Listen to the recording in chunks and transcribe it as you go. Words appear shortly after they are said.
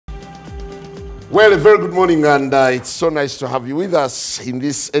Well, a very good morning, and it's so nice to have you with us in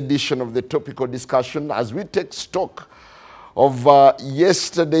this edition of the topical discussion as we take stock of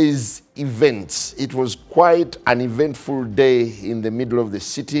yesterday's events. It was quite an eventful day in the middle of the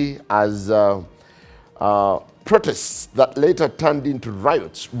city as protests that later turned into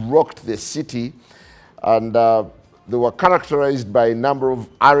riots rocked the city, and they were characterized by a number of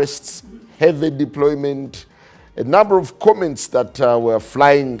arrests, heavy deployment, a number of comments that were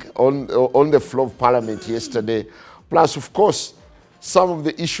flying on the floor of Parliament yesterday, plus, of course, some of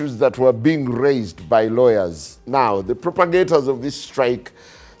the issues that were being raised by lawyers. Now, the propagators of this strike,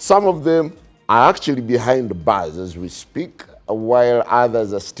 some of them are actually behind bars as we speak, while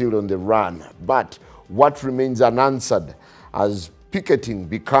others are still on the run. But what remains unanswered as picketing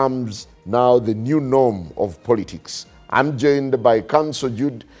becomes now the new norm of politics. I'm joined by Counsel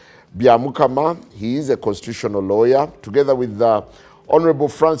Jude Byamukama. He is a constitutional lawyer, together with Honorable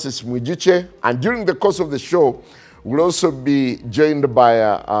Francis Mwijiche. And during the course of the show, we'll also be joined by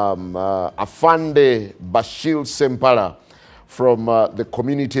Afande Bashir Sempala from the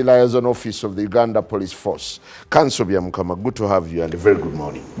Community Liaison Office of the Uganda Police Force. Counsel Byamukama, good to have you and a very good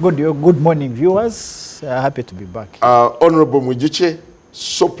morning. Good morning, viewers. Happy to be back. Honorable Mwijiche,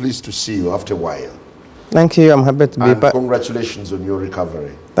 so pleased to see you after a while. Thank you. I'm happy to be part. Congratulations on your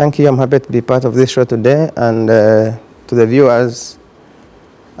recovery. Thank you. I'm happy to be part of this show today. And to the viewers,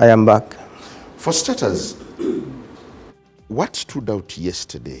 I am back. For starters, what stood out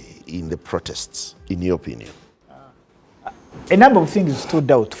yesterday in the protests, in your opinion? A number of things stood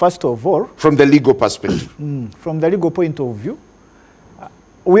out. First of all, from the legal perspective. From the legal point of view,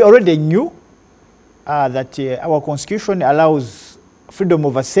 we already knew that our constitution allows freedom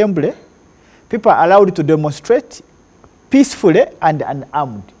of assembly. People are allowed to demonstrate peacefully and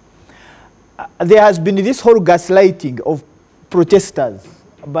unarmed. There has been this whole gaslighting of protesters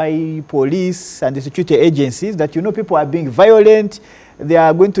by police and the security agencies that, you know, people are being violent, they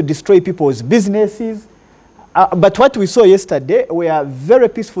are going to destroy people's businesses. But what we saw yesterday were very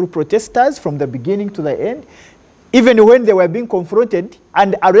peaceful protesters from the beginning to the end, even when they were being confronted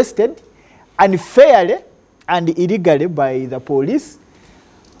and arrested unfairly and illegally by the police.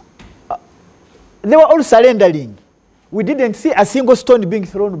 They were all surrendering. We didn't see a single stone being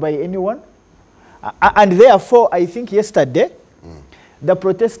thrown by anyone. And therefore, I think yesterday, the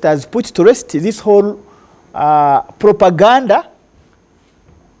protesters put to rest this whole propaganda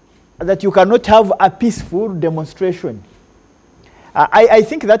that you cannot have a peaceful demonstration. I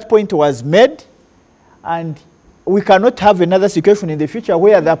think that point was made, and we cannot have another situation in the future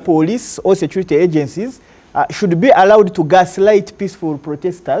where the police or security agencies should be allowed to gaslight peaceful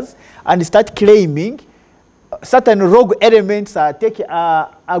protesters and start claiming certain rogue elements are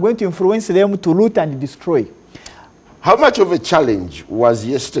going to influence them to loot and destroy. How much of a challenge was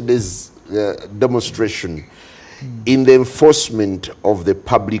yesterday's demonstration in the enforcement of the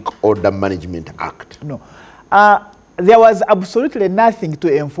Public Order Management Act? No. There was absolutely nothing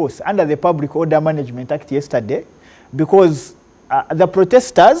to enforce under the Public Order Management Act yesterday because the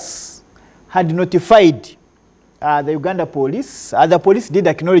protesters had notified the Uganda police. The police did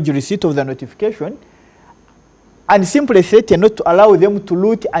acknowledge receipt of the notification and simply threatened not to allow them to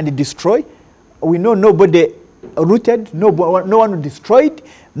loot and destroy. We know nobody looted, no one destroyed,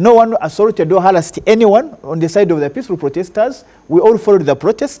 no one assaulted or harassed anyone on the side of the peaceful protesters. We all followed the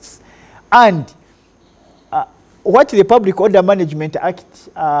protests. And what the Public Order Management Act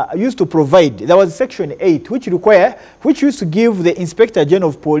used to provide, there was Section 8, which used to give the Inspector General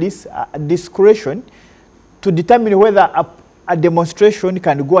of Police discretion to determine whether a demonstration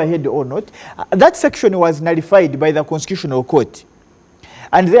can go ahead or not. That section was nullified by the Constitutional Court.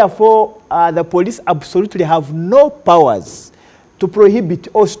 And therefore, the police absolutely have no powers to prohibit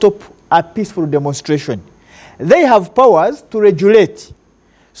or stop a peaceful demonstration. They have powers to regulate.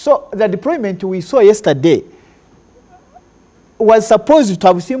 So the deployment we saw yesterday was supposed to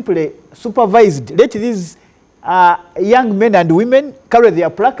have simply supervised. Let these young men and women carry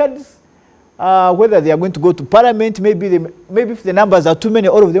their placards, whether they are going to go to Parliament. Maybe if the numbers are too many,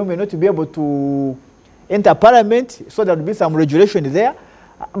 all of them may not be able to enter Parliament, so there will be some regulation there.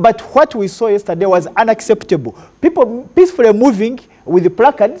 But what we saw yesterday was unacceptable. People peacefully moving with the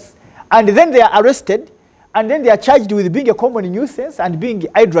placards, and then they are arrested, and then they are charged with being a common nuisance and being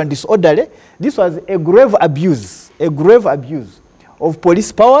idle and disorderly. This was a grave abuse of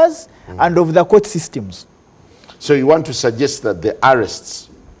police powers and of the court systems. So you want to suggest that the arrests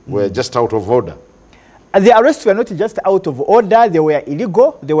were just out of order? The arrests were not just out of order, they were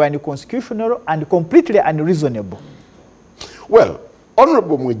illegal, they were unconstitutional and completely unreasonable. Well,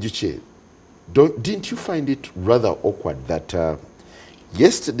 Honorable Mwijiche, didn't you find it rather awkward that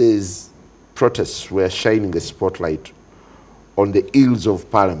yesterday's protests were shining a spotlight on the ills of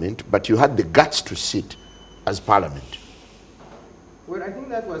Parliament, but you had the guts to sit as Parliament. Well, I think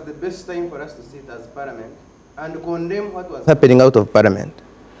that was the best time for us to sit as Parliament and condemn what was happening out of Parliament.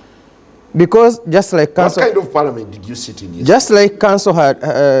 Because just like Council... What kind of Parliament did you sit in yesterday? Just like Council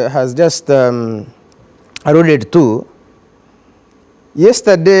has just alluded to,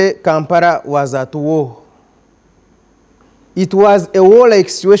 yesterday Kampala was at war. It was a war-like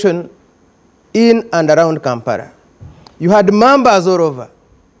situation in and around Kampala. You had mambas all over.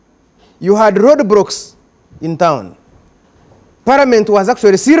 You had roadblocks in town. Parliament was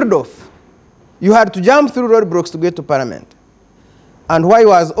actually sealed off. You had to jump through roadblocks to get to Parliament. And why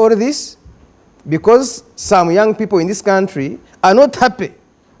was all this? Because some young people in this country are not happy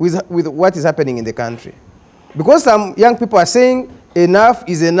with what is happening in the country. Because some young people are saying enough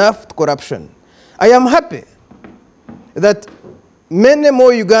is enough to corruption. I am happy that many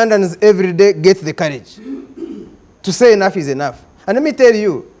more Ugandans every day get the courage to say enough is enough. And let me tell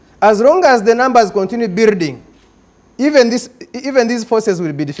you, as long as the numbers continue building, even these forces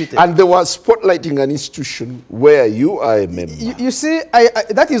will be defeated. And they were spotlighting an institution where you are a member. You see,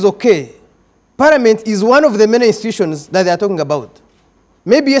 that is okay. Parliament is one of the many institutions that they are talking about.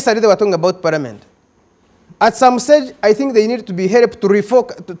 Maybe yesterday they were talking about Parliament. At some stage, I think they need to be helped to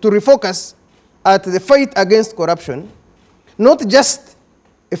refocus at the fight against corruption, not just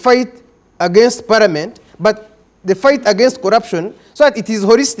a fight against Parliament, but the fight against corruption so that it is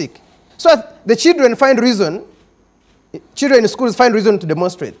holistic. So that the children find reason, children in schools find reason to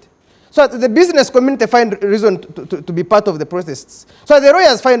demonstrate. So that the business community find reason to be part of the protests. So that the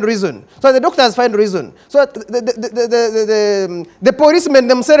lawyers find reason. So that the doctors find reason. So that the policemen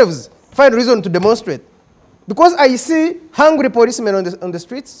themselves find reason to demonstrate. Because I see hungry policemen on the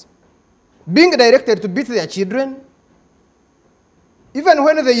streets being directed to beat their children, even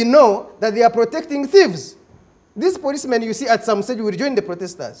when they know that they are protecting thieves. These policemen you see at some stage will join the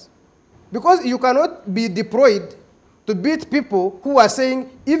protesters. Because you cannot be deployed to beat people who are saying,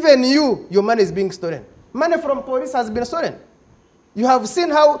 even your money is being stolen. Money from police has been stolen. You have seen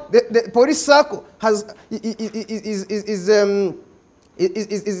how the police circle is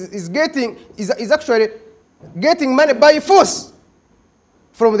actually getting money by force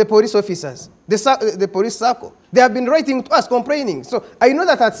from the police officers, the police circle. They have been writing to us, complaining. So I know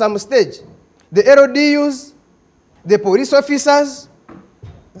that at some stage, the LODUs, the police officers,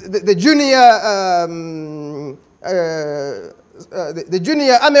 the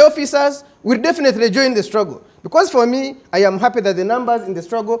junior army officers will definitely join the struggle. Because for me, I am happy that the numbers in the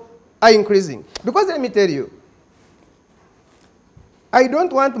struggle are increasing. Because let me tell you, I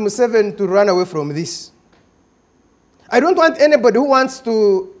don't want Museveni to run away from this. I don't want anybody who wants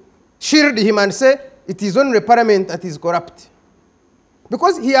to shield him and say, it is only Parliament that is corrupt.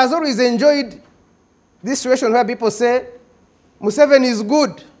 Because he has always enjoyed this situation where people say, Museveni is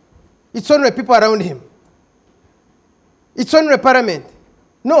good. It's only people around him. It's only Parliament.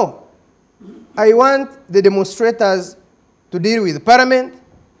 No. I want the demonstrators to deal with Parliament,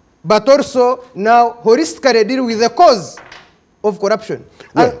 but also now holistically deal with the cause of corruption.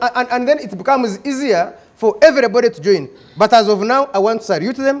 Yeah. And then it becomes easier for everybody to join. But as of now, I want to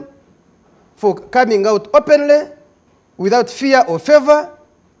salute them for coming out openly, without fear or favor,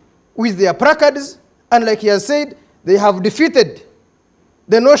 with their placards. And like he has said, they have defeated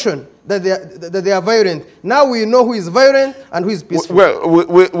the notion that they are violent. Now we know who is violent and who is peaceful.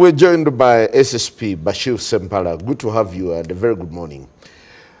 Well, we're joined by SSP Bashir Sempala. Good to have you and a very good morning.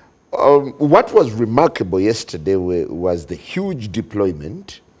 What was remarkable yesterday was the huge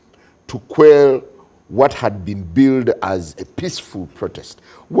deployment to quell what had been billed as a peaceful protest.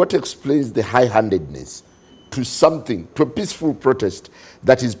 What explains the high-handedness to a peaceful protest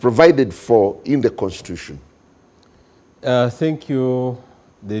that is provided for in the Constitution? Thank you,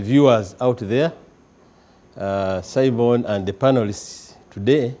 the viewers out there, Simon and the panelists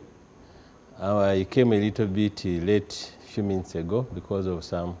today. I came a little bit late a few minutes ago because of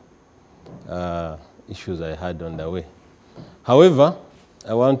some issues I had on the way. However,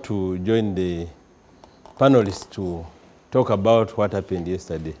 I want to join the panelists to talk about what happened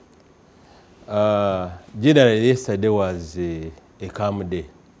yesterday. Generally, yesterday was a calm day.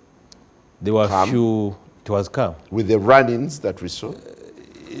 There were few, it was calm. With the run-ins that we saw?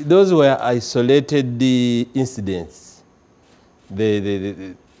 Those were isolated incidents.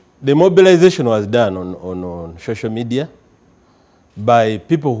 The mobilization was done on social media by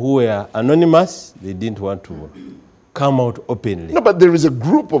people who were anonymous. They didn't want to come out openly. No, but there is a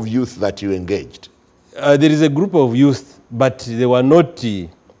group of youth that you engaged. There is a group of youth, but they were not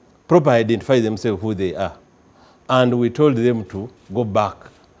properly identify themselves who they are. And we told them to go back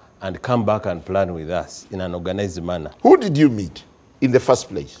and come back and plan with us in an organized manner. Who did you meet in the first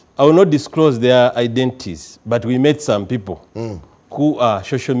place? I will not disclose their identities, but we met some people who are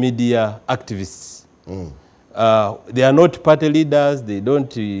social media activists. They are not party leaders. They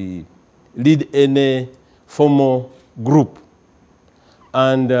don't lead any formal group.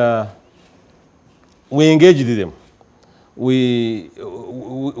 And we engaged them. We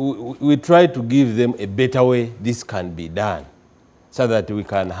try to give them a better way this can be done so that we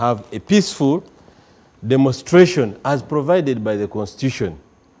can have a peaceful demonstration as provided by the Constitution.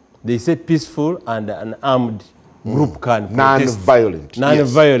 They say peaceful and an armed group can protest. Non-violent.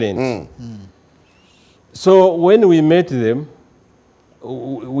 Non-violent. Yes. So when we met them,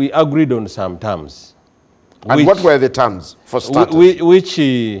 we agreed on some terms. And what were the terms for starters?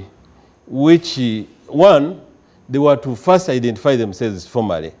 One, they were to first identify themselves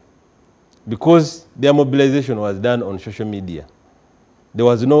formally because their mobilization was done on social media. There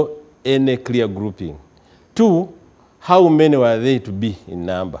was no any clear grouping. Two, how many were they to be in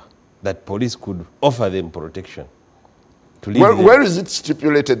number that police could offer them protection? Where is it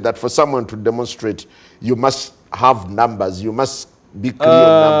stipulated that for someone to demonstrate, you must have numbers, you must be clear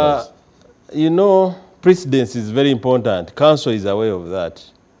on numbers? You know, precedence is very important. Council is aware of that.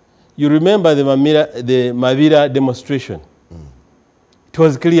 You remember the Mavira demonstration. It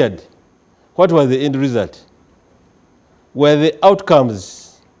was cleared. What was the end result? Were the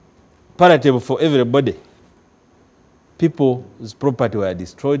outcomes palatable for everybody? People's property were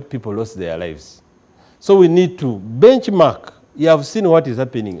destroyed, people lost their lives. So we need to benchmark. You have seen what is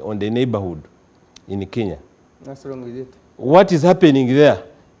happening on the neighborhood in Kenya. What's wrong with it? What is happening there?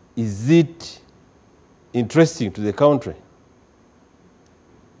 Is it interesting to the country?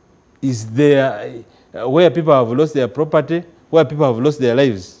 Is there where people have lost their property, where people have lost their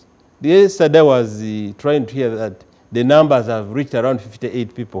lives? Yesterday I was trying to hear that the numbers have reached around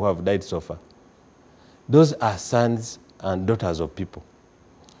 58 people who have died so far. Those are sons and daughters of people.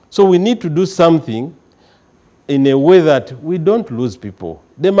 So we need to do something in a way that we don't lose people.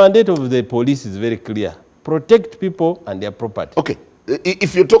 The mandate of the police is very clear. Protect people and their property. Okay,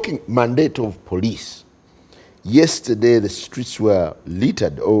 if you're talking mandate of police, yesterday the streets were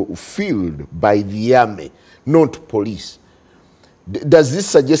littered or filled by the army, not police. Does this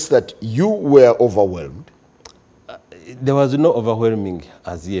suggest that you were overwhelmed? There was no overwhelming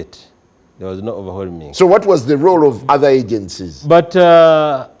as yet. There was no overwhelming. So what was the role of other agencies? But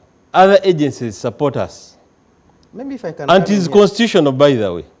other agencies support us. Maybe if I can. And it is constitutional, by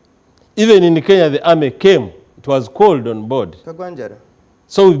the way. Even in Kenya, the army came. It was called on board. Kagwanjara.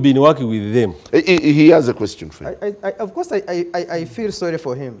 So we've been working with them. He has a question for you. Of course, I feel sorry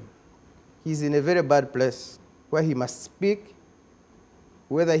for him. He's in a very bad place where he must speak,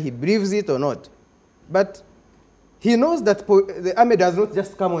 whether he believes it or not. But he knows that the army does not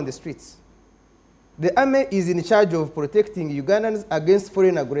just come on the streets. The army is in charge of protecting Ugandans against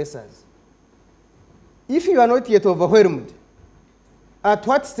foreign aggressors. If you are not yet overwhelmed, at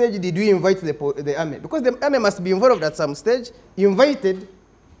what stage did you invite the army? Because the army must be involved at some stage, invited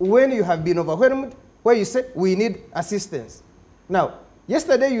when you have been overwhelmed, where you say, we need assistance. Now,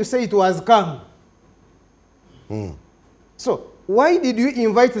 yesterday you say it was calm. So, why did you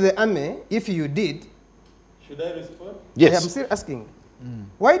invite the army if you did? Should I respond? Yes. I'm still asking.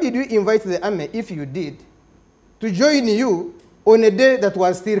 Why did you invite the army if you did to join you on a day that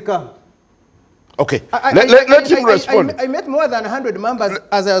was still calm? Okay, let him respond. I met more than 100 members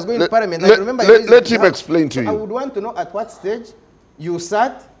as I was going to Parliament. I remember. Let him explain to you. I would want to know at what stage you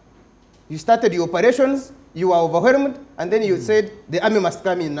sat, you started your operations, you were overwhelmed, and then you said the army must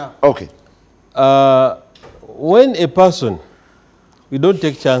come in now. Okay. When a person, we don't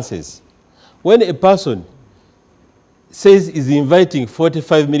take chances. When a person says he's inviting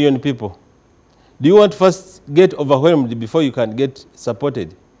 45 million people, do you want to first get overwhelmed before you can get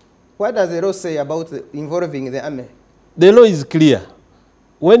supported? What does the law say about involving the army? The law is clear.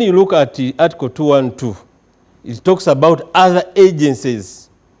 When you look at Article 212, it talks about other agencies.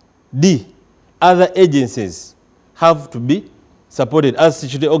 Other agencies have to be supported as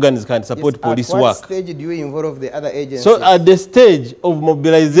statutory organs can support police work. At what stage do you involve the other agencies? So at the stage of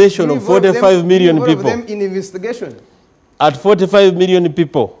mobilization of 45 million people. Involve them in investigation? At 45 million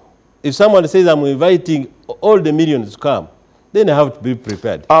people, if someone says I'm inviting all the millions to come, then I have to be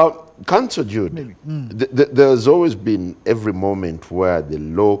prepared. Councillor Jude, there's always been every moment where the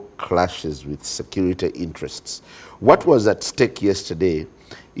law clashes with security interests. What was at stake yesterday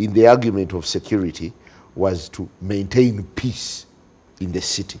in the argument of security was to maintain peace in the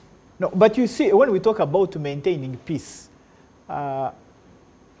city. No, but you see, when we talk about maintaining peace, the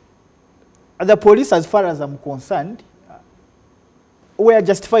police, as far as I'm concerned, were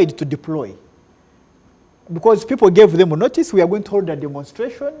justified to deploy. Because people gave them a notice, we are going to hold a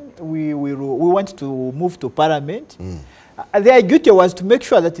demonstration, we want to move to parliament. Their duty was to make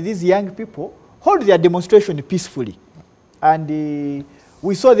sure that these young people hold their demonstration peacefully. And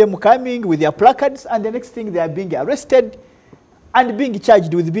we saw them coming with their placards, and the next thing they are being arrested and being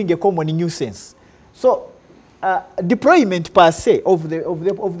charged with being a common nuisance. So deployment per se of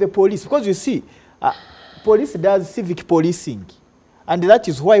the police, because you see, police does civic policing. And that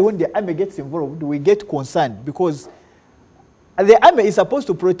is why when the army gets involved, we get concerned, because the army is supposed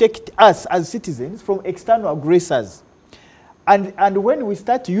to protect us as citizens from external aggressors. And when we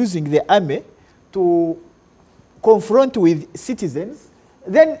start using the army to confront with citizens,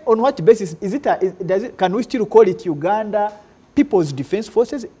 then on what basis is it, can we still call it Uganda People's Defense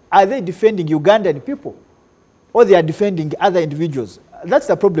Forces? Are they defending Ugandan people? Or they are defending other individuals? That's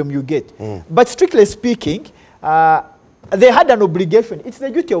the problem you get. But strictly speaking, they had an obligation. It's the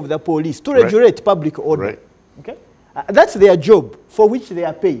duty of the police to regulate public order. Okay? That's their job for which they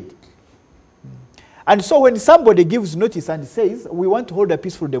are paid. And so when somebody gives notice and says, we want to hold a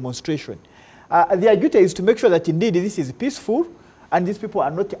peaceful demonstration, their duty is to make sure that indeed this is peaceful and these people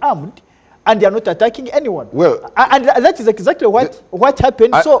are not armed and they are not attacking anyone. Well, and that is exactly what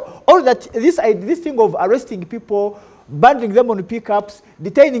happened. So all that, this thing of arresting people, bundling them on pickups,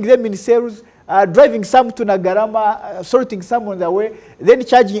 detaining them in cells, driving some to Nagarama, sorting some on the way,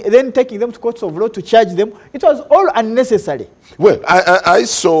 then taking them to courts of law to charge them, it was all unnecessary. Well, I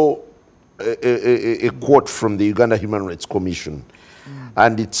saw a quote from the Uganda Human Rights Commission,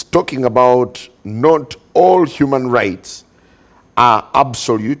 and it's talking about not all human rights are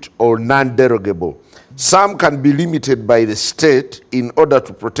absolute or non-derogable. Some can be limited by the state in order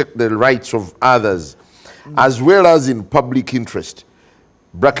to protect the rights of others, as well as in public interest.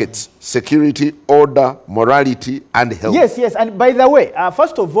 Brackets, security, order, morality, and health. Yes, yes, and by the way,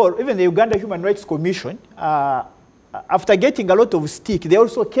 first of all, even the Uganda Human Rights Commission, after getting a lot of stick, they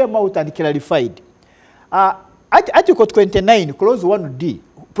also came out and clarified. Article 29, clause 1D,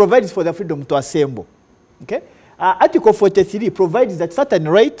 provides for the freedom to assemble. Okay? Article 43 provides that certain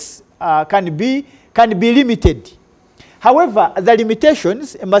rights can be limited. However, the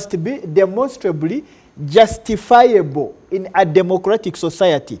limitations must be demonstrably justifiable in a democratic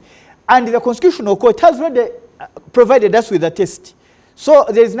society. And the Constitutional Court has already provided us with a test. So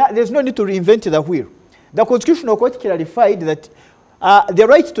there's no need to reinvent the wheel. The Constitutional Court clarified that the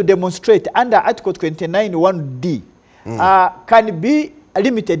right to demonstrate under Article 29 1D can be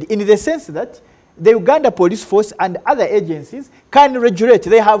limited in the sense that the Uganda Police Force and other agencies can regulate.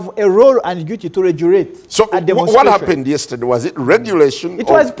 They have a role and duty to regulate. So a demonstration. What happened yesterday? Was it regulation? It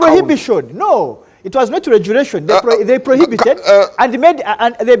was prohibition. No, it was not regulation. They prohibited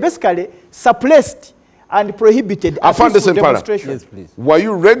and they basically suppressed and prohibited peaceful demonstration. Yes, please. Were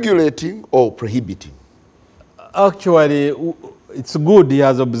you regulating or prohibiting? Actually, it's good he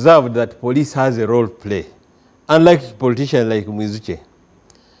has observed that police has a role to play. Unlike politicians like Mwizuche,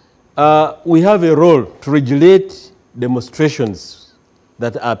 we have a role to regulate demonstrations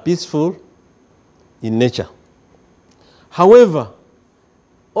that are peaceful in nature. However,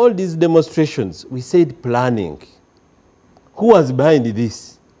 all these demonstrations, we said planning. Who was behind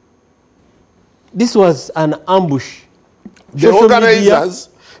this? This was an ambush. The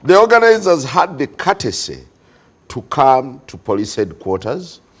organizers had the courtesy to come to police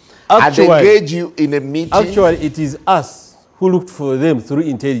headquarters and engage you in a meeting. Actually, it is us who looked for them through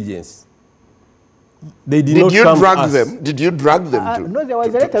intelligence. They did not come to us. Did you drag them to No, there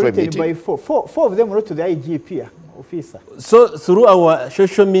was a letter written by four of them wrote to the IGP officer. So through our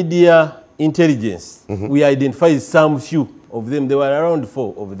social media intelligence, we identified some few of them. There were around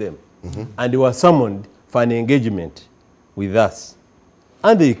 4 of them. And they were summoned for an engagement with us.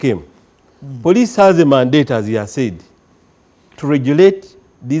 And they came. Police has a mandate, as he has said, to regulate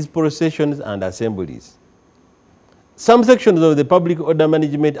these processions and assemblies. Some sections of the Public Order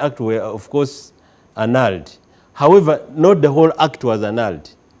Management Act were, of course, annulled. However, not the whole act was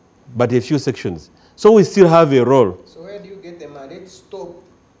annulled, but a few sections. So we still have a role. So where do you get the mandate to stop?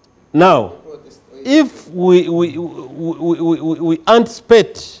 Now, if we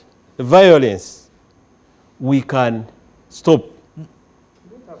anticipate violence, we can stop.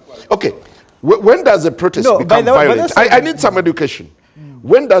 Okay. When does a protest become violent? I need some education.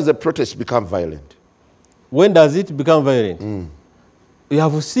 When does a protest become violent? When does it become violent? You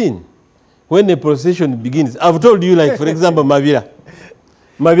have seen when the procession begins. I've told you, like, for example, Mavira.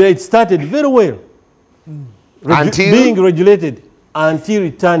 Mavira, it started very well. Being regulated until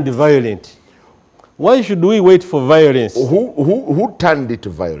it turned violent. Why should we wait for violence? Who turned it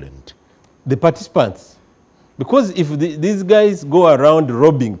violent? The participants. Because if these guys go around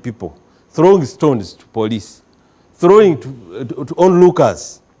robbing people, throwing stones to police, throwing to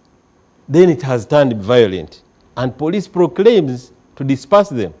onlookers, then it has turned violent. And police proclaims to disperse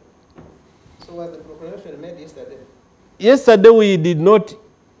them. So was the proclamation made yesterday? Yesterday we did not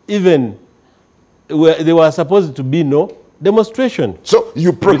even, there was supposed to be no demonstration. So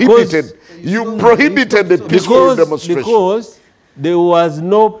you prohibited, the peaceful demonstration. Because there was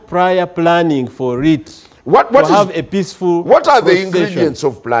no prior planning for it. What have a peaceful What are the ingredients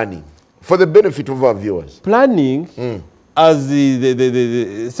of planning for the benefit of our viewers? Planning, as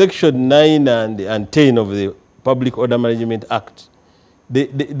the Section 9 and 10 of the Public Order Management Act,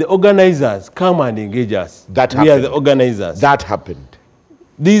 the organizers come and engage us. That happened. We are the organizers. That happened.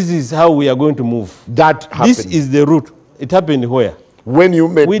 This is how we are going to move. That happened. This is the route. It happened where? When you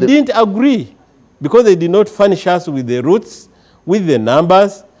made we didn't agree because they did not furnish us with the routes, with the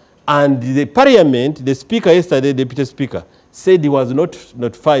numbers, and the parliament, the speaker yesterday, deputy speaker, said he was not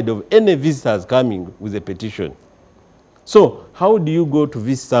notified of any visitors coming with a petition. So how do you go to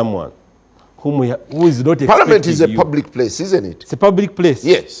visit someone who is not expecting Parliament is a you? public place, isn't it? It's a public place.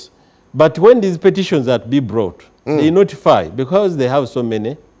 Yes. But when these petitions are to be brought, they notify because they have so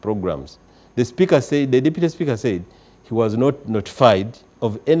many programs. The speaker said, the deputy speaker said, he was not notified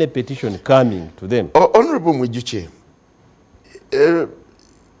of any petition coming to them. Honorable Mwijuche,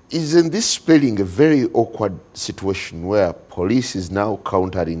 isn't this spelling a very awkward situation where police is now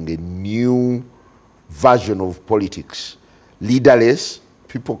countering a new version of politics? Leaderless,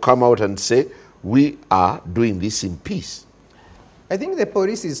 people come out and say, we are doing this in peace. I think the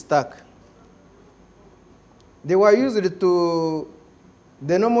police is stuck. They were used to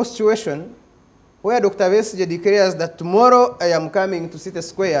the normal situation where Dr. Vesige declares that tomorrow I am coming to City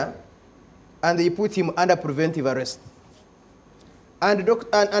Square, and they put him under preventive arrest. And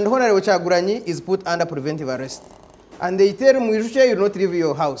Honorable Chaguranyi is put under preventive arrest. And they tell him, Mwijuche, you will not leave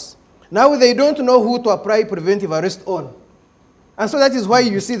your house. Now they don't know who to apply preventive arrest on. And so that is why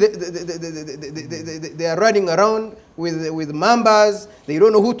you see they are running around with mambas. They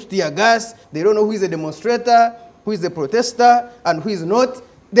don't know who to tear gas. They don't know who is a demonstrator, who is a protester, and who is not.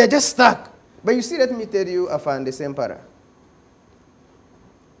 They're just stuck. But you see, let me tell you, Afande Sempara,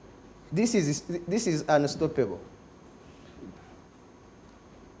 this is unstoppable.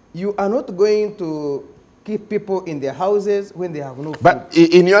 You are not going to keep people in their houses when they have no food. But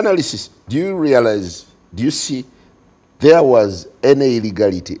in your analysis, do you realize, do you see there was any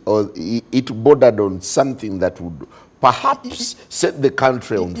illegality or it bordered on something that would perhaps set the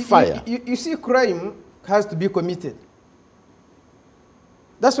country on fire? You see, crime has to be committed.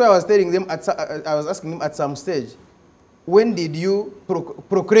 That's why I was telling them, I was asking them at some stage, when did you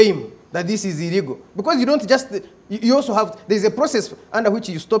proclaim that this is illegal? Because you don't just, you also have, there's a process under which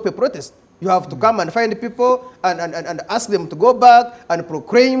you stop a protest. You have to come and find people and ask them to go back and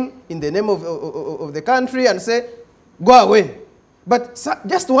proclaim in the name of the country and say, go away. But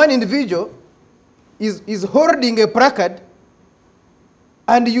just one individual is holding a placard,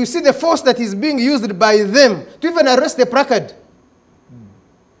 and you see the force that is being used by them to even arrest the placard.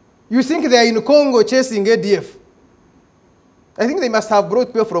 You think they are in Congo chasing ADF. I think they must have brought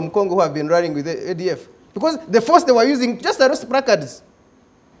people from Congo who have been running with the ADF. Because the force they were using just arrest placards.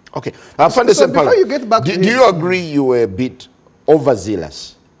 Okay. So before you get back do you agree you were a bit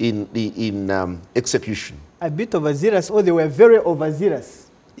overzealous in execution? A bit overzealous, or they were very overzealous?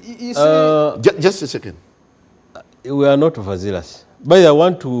 You see, Just a second. We are not overzealous. But I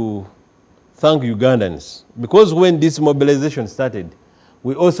want to thank Ugandans. Because when this mobilization started,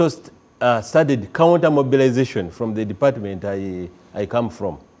 we also started counter-mobilization from the department I come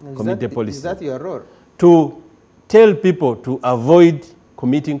from, community policy. Is that your role? To tell people to avoid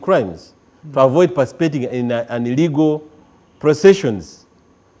committing crimes, to avoid participating in an illegal processions.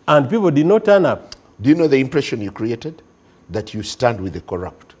 And people did not turn up. Do you know the impression you created? That you stand with the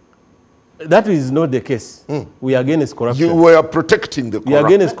corrupt. That is not the case. We are against corruption. You were protecting the corrupt. We are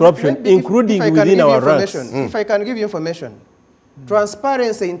against corruption, including within our ranks. If I can give you information,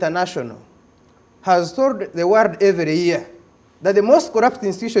 Transparency International has told the world every year that the most corrupt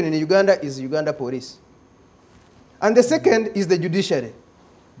institution in Uganda is Uganda Police. And the second is the judiciary.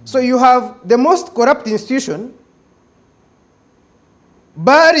 So you have the most corrupt institution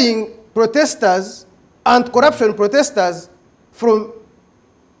barring protesters and corruption protesters from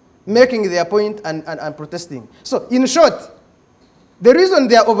making their point and protesting. So in short, the reason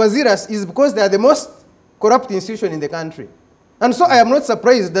they are overzealous is because they are the most corrupt institution in the country. And so I am not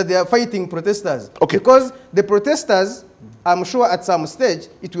surprised that they are fighting protesters. Okay. Because the protesters, I'm sure at some stage,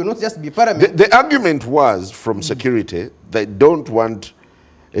 it will not just be parliament. The argument was from security they don't want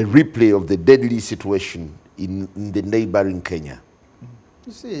a replay of the deadly situation in the neighboring Kenya?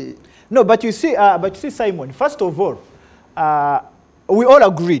 You see, No, but you see, Simon, first of all, we all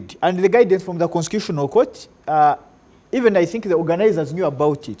agreed, and the guidance from the Constitutional Court, even I think the organizers knew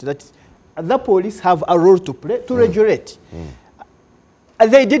about it, that the police have a role to play to regulate.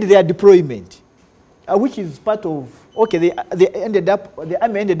 They did their deployment, which is part of, okay, the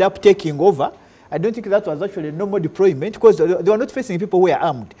army ended up taking over. I don't think that was actually a normal deployment because they were not facing people who were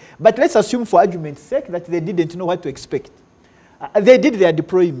armed. But let's assume for argument's sake that they didn't know what to expect. They did their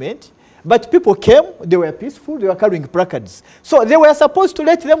deployment, but people came, they were peaceful, they were carrying placards. So they were supposed to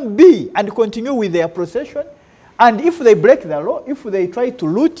let them be and continue with their procession. And if they break the law, if they try to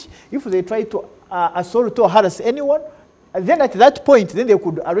loot, if they try to assault or harass anyone, then at that point, then they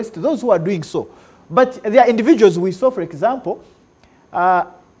could arrest those who are doing so. But there are individuals we saw, for example,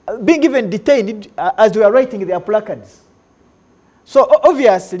 being even detained as they were writing their placards. So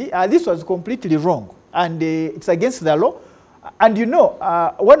obviously, this was completely wrong, and it's against the law. And you know,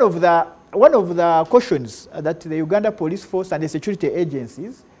 one of the cautions that the Uganda Police Force and the security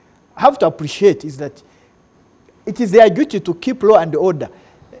agencies have to appreciate is that it is their duty to keep law and order.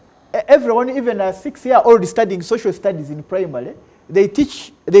 Everyone, even a 6-year-old studying social studies in primary, they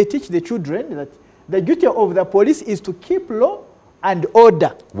teach the children that the duty of the police is to keep law and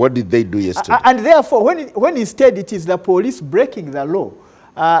order. What did they do yesterday? And therefore, when instead it is the police breaking the law,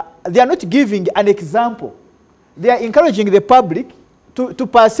 they are not giving an example. They are encouraging the public to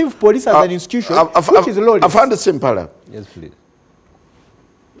perceive police as an institution, which is lawless. I've found the Simpala. Yes, please.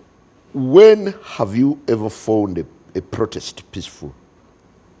 When have you ever found a protest peaceful?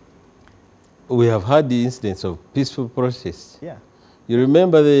 We have had the incidents of peaceful protests. Yeah. You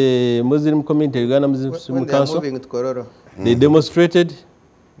remember the Muslim community, Uganda Muslim when they are Council? moving to Kororo. They demonstrated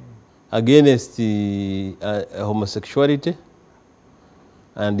against homosexuality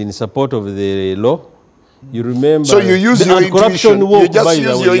and in support of the law. You remember? So you use your intuition. You just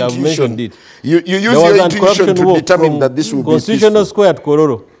use your intuition. You use your intuition to determine that this will be Constitutional Square at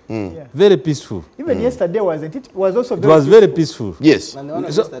Kororo. Yeah. Very peaceful. Even yesterday, wasn't it? Was also It was very peaceful. Yes. And the one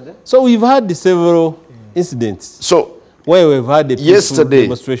of yesterday? So we've had several incidents So where we've had the peaceful yesterday,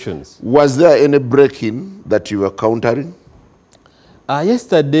 demonstrations. was there any break-in that you were countering?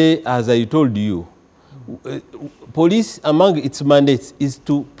 Yesterday, as I told you, police, among its mandates, is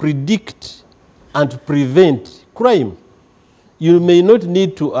to predict and prevent crime. You may not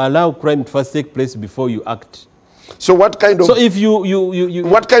need to allow crime to first take place before you act. So what kind of So if you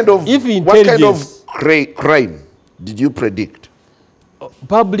what kind of crime did you predict?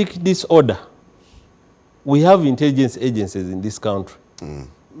 public disorder, we have intelligence agencies in this country.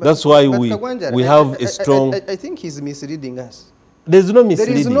 That's why But we Kagwanjara, have a strong. I think he's misleading us. There's no There is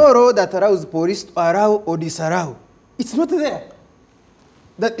misleading. no law that allows police to allow or disallow. It's not there.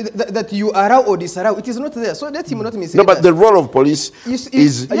 That you allow or disallow, it is not there. So let him not mislead No, but us. the role of police Yes,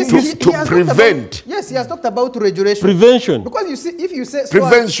 is yes, to he has talked prevent. about, yes, he has talked about regulation. Prevention. Because you see, if you say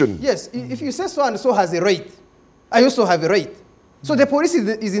Prevention. Yes, if you say so and so has a right, I also have a right. So the police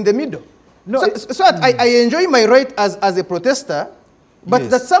is in the middle. No, So I enjoy my right as a protester, but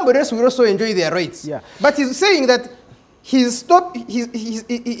Yes. that somebody else will also enjoy their rights. Yeah. But he's saying that he's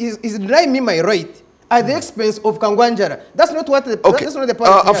denying me my right at the expense of Kangwanjara. That's not what the, Okay. that's not the point.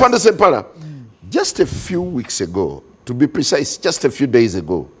 Afande Sempala, just a few weeks ago, to be precise, just a few days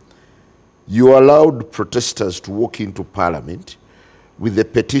ago, you allowed protesters to walk into parliament with a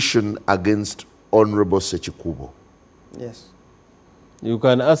petition against Honorable Sechikubo. Yes. You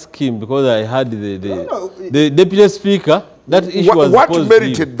can ask him because I had No. the deputy speaker. That issue was What posed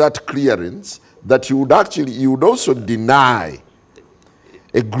merited that clearance that you would also deny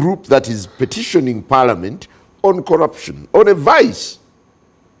a group that is petitioning parliament on corruption, on a vice?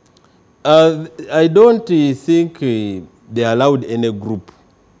 I don't think they allowed any group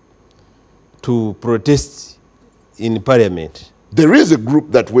to protest in parliament. There is a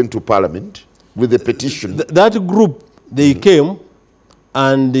group that went to parliament with a petition. That group, they came,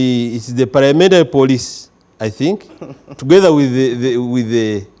 and it's the parliamentary police, I think, together with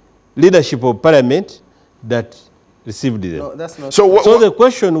the leadership of parliament that received them. No, that's not. So The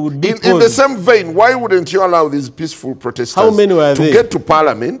question would be in the posed, same vein, why wouldn't you allow these peaceful protesters How many were to they? get to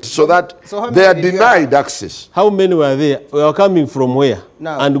parliament so that So how they are many did you denied access? how many were there? We are coming from where?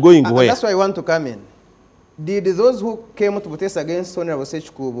 Now, and going where? That's why I want to come in. Did those who came to protest against Honorable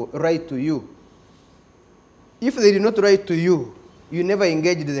Sechikubo write to you? If they did not write to you, you never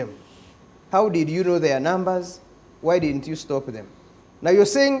engaged them. How did you know their numbers? Why didn't you stop them? Now you're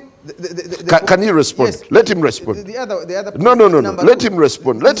saying... Can he respond? Yes. Let him respond. The other No. number Let two. him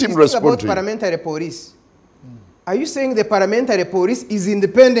respond. Let him He's talking respond about to you. parliamentary police. Are you saying the parliamentary police is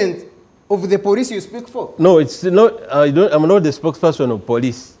independent of the police you speak for? No, it's not. I'm not the spokesperson of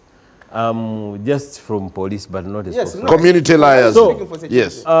police. I'm just from police, but not a spokesperson. No, Community liars. So,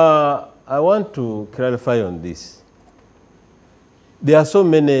 Yes. I want to clarify on this. There are so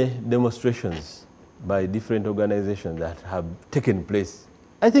many demonstrations by different organizations that have taken place.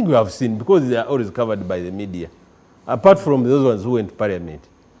 I think we have seen, because they are always covered by the media, apart from those ones who went to parliament.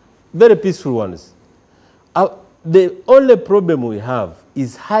 Very peaceful ones. The only problem we have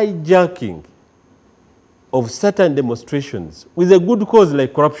is hijacking of certain demonstrations with a good cause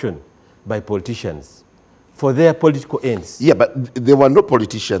like corruption by politicians for their political ends. Yeah, but there were no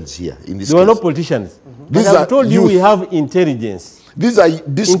politicians here in this There were case. no politicians. These But are I've told you youth. we have intelligence. These are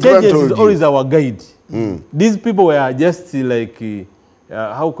Intelligence is always disgruntled. our guide. These people were just like,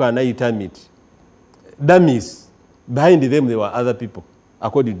 how can I term it? Dummies. Behind them, there were other people,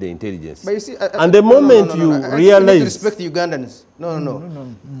 according to the intelligence. But you see, and the moment you I need to realize... respect Ugandans.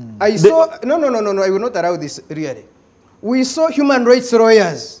 No. I saw... No, I will not allow this, really. We saw human rights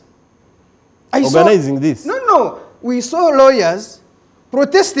lawyers. Organizing this. No. We saw lawyers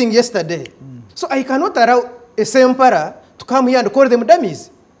protesting yesterday. So I cannot allow a Sempara to come here and call them dummies.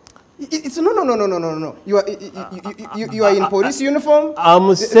 It's no. You are in police uniform.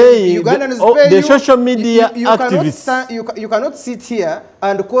 I'm saying Ugandans the pay you. social media activists. You cannot sit here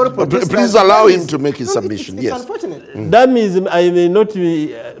and call protesters. Please allow him dummies. to make his submission. It's Yes. unfortunate. Dummies, I may not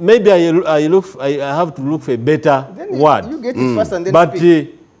be... Maybe I have to look for a better Then word. you get it first and then But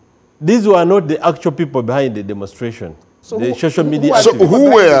speak. these were not the actual people behind the demonstration. So The who- social who media are So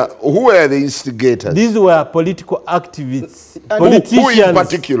activists. who were the instigators? These were political activists, And politicians. Who in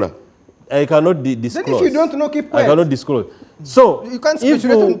particular? I cannot disclose. Then if you don't know, keep I quiet. cannot disclose. So, You can't if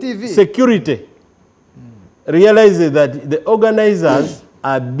speculate on TV. security realizes that the organizers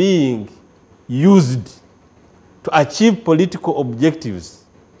are being used to achieve political objectives,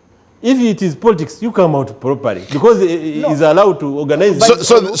 if it is politics, you come out properly, because it is allowed to organize.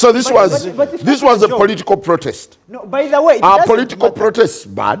 So this it's was not a a political protest. No, by the way, it Are doesn't political matter. protests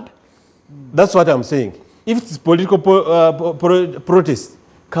bad? That's what I'm saying. If it is political protest,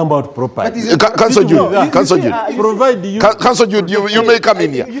 come out properly. But is it- Council Jude, No, you Council see, Jude. Provide you... Council Jude, you may come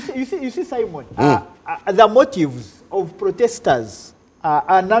in here. You see, Simon, the motives of protesters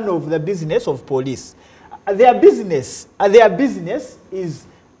are none of the business of police. Their business is,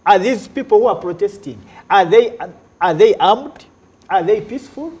 are these people who are protesting, are they armed? Are they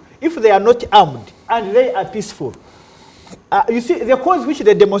peaceful? If they are not armed and they are peaceful, you see, the cause which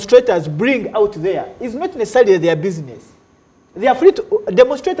the demonstrators bring out there is not necessarily their business. They are free to,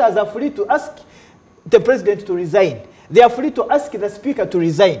 demonstrators are free to ask the president to resign. They are free to ask the speaker to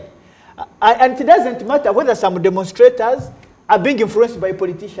resign. And it doesn't matter whether some demonstrators are being influenced by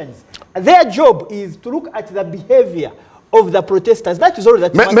politicians. Their job is to look at the behavior of the protesters. That is all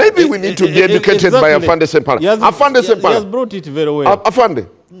that matters. Maybe we need to be educated by Exactly. Afande Sempala. He has- Afande he has Sempala. brought it very well. Afande,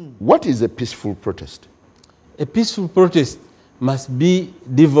 what is a peaceful protest? A peaceful protest must be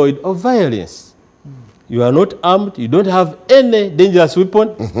devoid of violence. You are not armed. You don't have any dangerous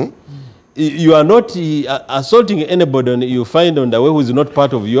weapon. You are not assaulting anybody you find on the way who is not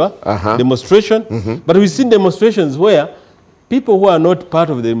part of your demonstration. But we've seen demonstrations where people who are not part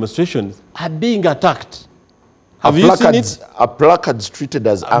of the demonstrations are being attacked. Have you seen it? Are placards treated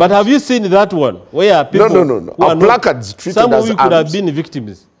as arms? But have you seen that one where people... No. who Are not- placards treated Some as of you could have arms? been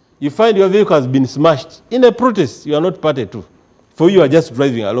victims. You find your vehicle has been smashed. In a protest, you are not party to. For you are just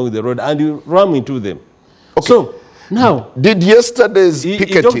driving along the road and you ram into them. Okay. So, now... Did yesterday's He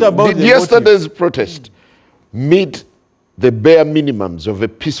picketing, talked about did the yesterday's protest meet the bare minimums of a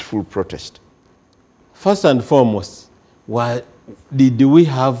peaceful protest? First and foremost, why did we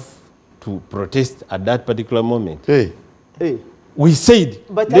have to protest at that particular moment? Hey. Hey. We said,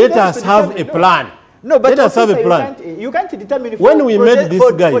 But let I us don't have a determine- plan. No, but let us have a officer, plan. You can't determine When we met these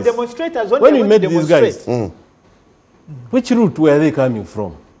for guys, demonstrators. when they we want met to these guys, demonstrate. which route were they coming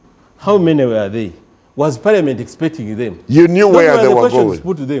from? How many were they? Was Parliament expecting them? You knew Those where they the were questions going.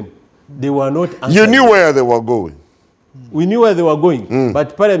 put to them. They were not answering. You knew where they were going. We knew where they were going.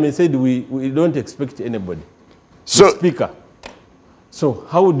 But Parliament said we don't expect anybody. So, The speaker. So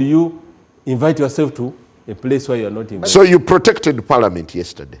how do you invite yourself to a place where you are not invited? so you protected Parliament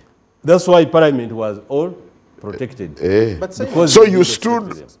yesterday. That's why Parliament was all protected. But Simon, Because So we you did stood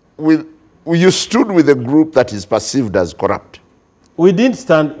expect them. with a group that is perceived as corrupt. We didn't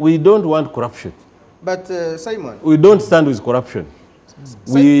stand. We don't want corruption. but Simon, We don't stand with corruption.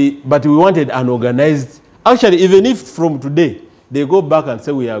 But we wanted an organized. Actually, even if from today they go back and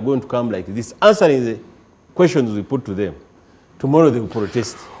say we are going to come like this, answering the questions we put to them, tomorrow they will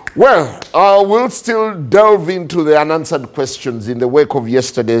protest. Well, we'll still delve into the unanswered questions in the wake of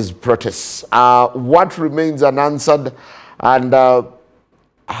yesterday's protests. What remains unanswered, and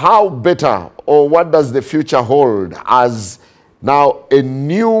how better, or what does the future hold as now a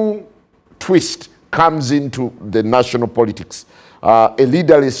new twist comes into the national politics? A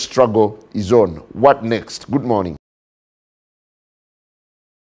leaderless struggle is on. What next? Good morning.